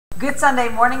Good Sunday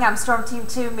morning. I'm Storm Team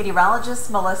 2 meteorologist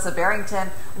Melissa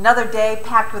Barrington. Another day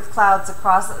packed with clouds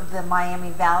across the Miami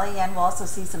Valley, and we'll also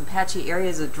see some patchy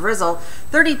areas of drizzle.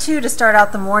 32 to start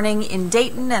out the morning in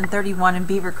Dayton and 31 in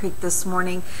Beaver Creek this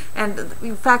morning. And we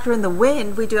factor in the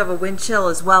wind. We do have a wind chill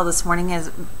as well this morning,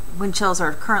 as wind chills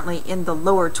are currently in the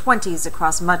lower 20s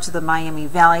across much of the Miami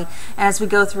Valley. And as we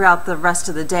go throughout the rest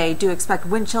of the day, do expect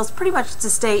wind chills pretty much to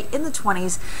stay in the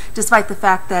 20s, despite the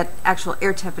fact that actual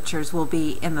air temperatures will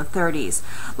be in the 30s.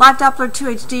 Live Doppler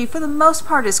 2HD for the most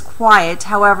part is quiet.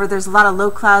 However, there's a lot of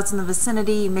low clouds in the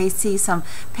vicinity. You may see some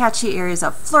patchy areas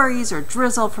of flurries or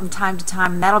drizzle from time to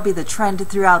time, and that'll be the trend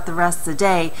throughout the rest of the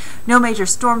day. No major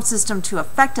storm system to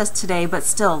affect us today, but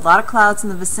still a lot of clouds in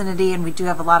the vicinity, and we do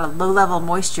have a lot of low-level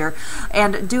moisture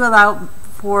and do allow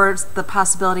for the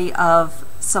possibility of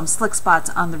some slick spots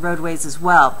on the roadways as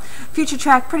well. Future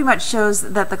track pretty much shows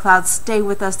that the clouds stay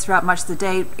with us throughout much of the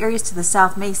day. Areas to the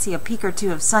south may see a peak or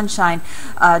two of sunshine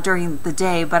during the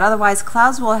day, but otherwise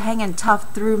clouds will hang in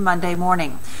tough through Monday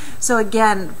morning. So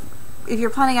again, if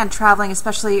you're planning on traveling,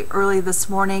 especially early this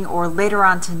morning or later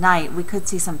on tonight, we could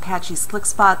see some patchy slick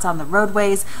spots on the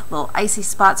roadways, little icy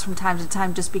spots from time to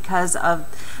time just because of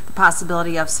the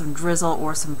possibility of some drizzle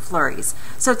or some flurries.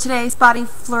 So today, spotty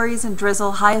flurries and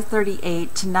drizzle, high of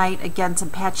 38. Tonight, again,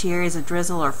 some patchy areas of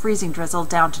drizzle or freezing drizzle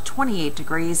down to 28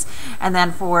 degrees. And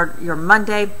then for your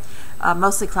Monday,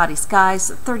 mostly cloudy skies,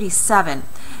 37.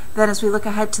 Then as we look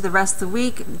ahead to the rest of the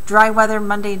week, dry weather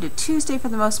Monday into Tuesday for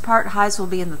the most part. Highs will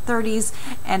be in the 30s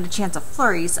and a chance of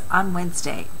flurries on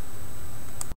Wednesday.